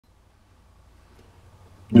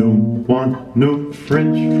Don't want no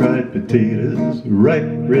French fried potatoes, ripe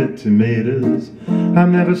red tomatoes.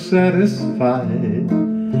 I'm never satisfied.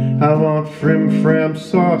 I want Frim Fram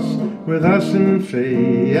sauce with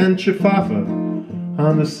Fay and chifafa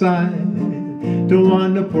on the side. Don't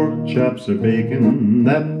want no pork chops or bacon,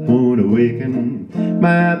 that won't awaken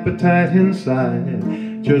my appetite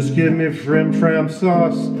inside. Just give me Frim Fram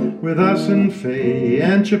sauce with Fay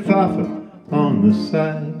and chifafa on the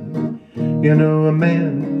side. You know a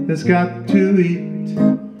man has got to eat,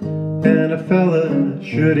 and a fella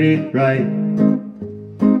should eat right.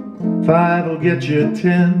 5'll get you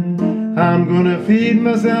 10, I'm gonna feed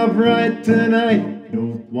myself right tonight.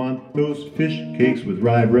 Don't want those fish cakes with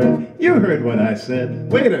rye bread, you heard what I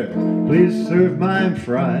said. Waiter, please serve mine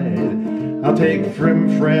fried. I'll take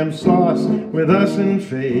Frim Fram sauce with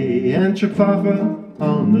Fay and chifafa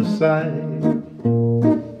on the side.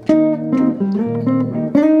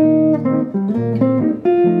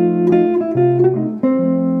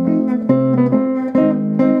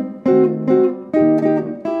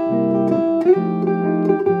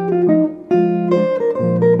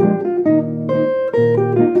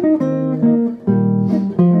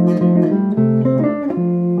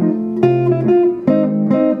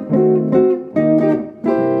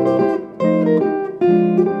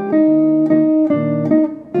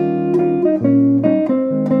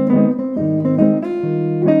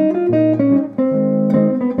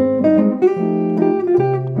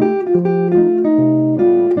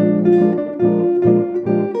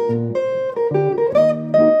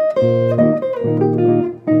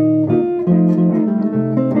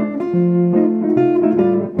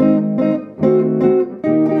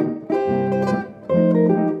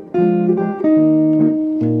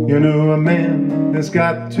 You know a man has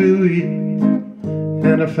got to eat,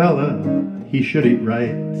 and a fella, he should eat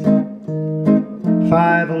right.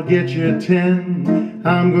 5'll get you 10,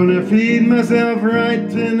 I'm gonna feed myself right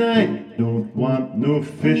tonight. Don't want no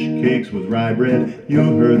fish cakes with rye bread, you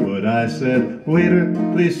heard what I said. Waiter,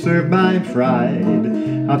 please serve mine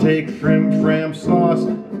fried. I'll take Frim Fram sauce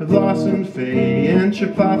with Fay and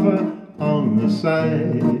chifafa on the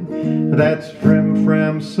side. That's Frim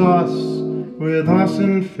Fram sauce with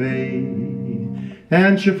Fay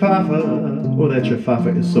and chifafa. Oh, that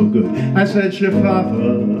chifafa is so good. I said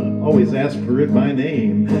chifafa, always ask for it by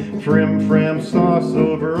name. Frim Fram sauce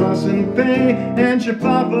over Fay and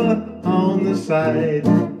chifafa on the side.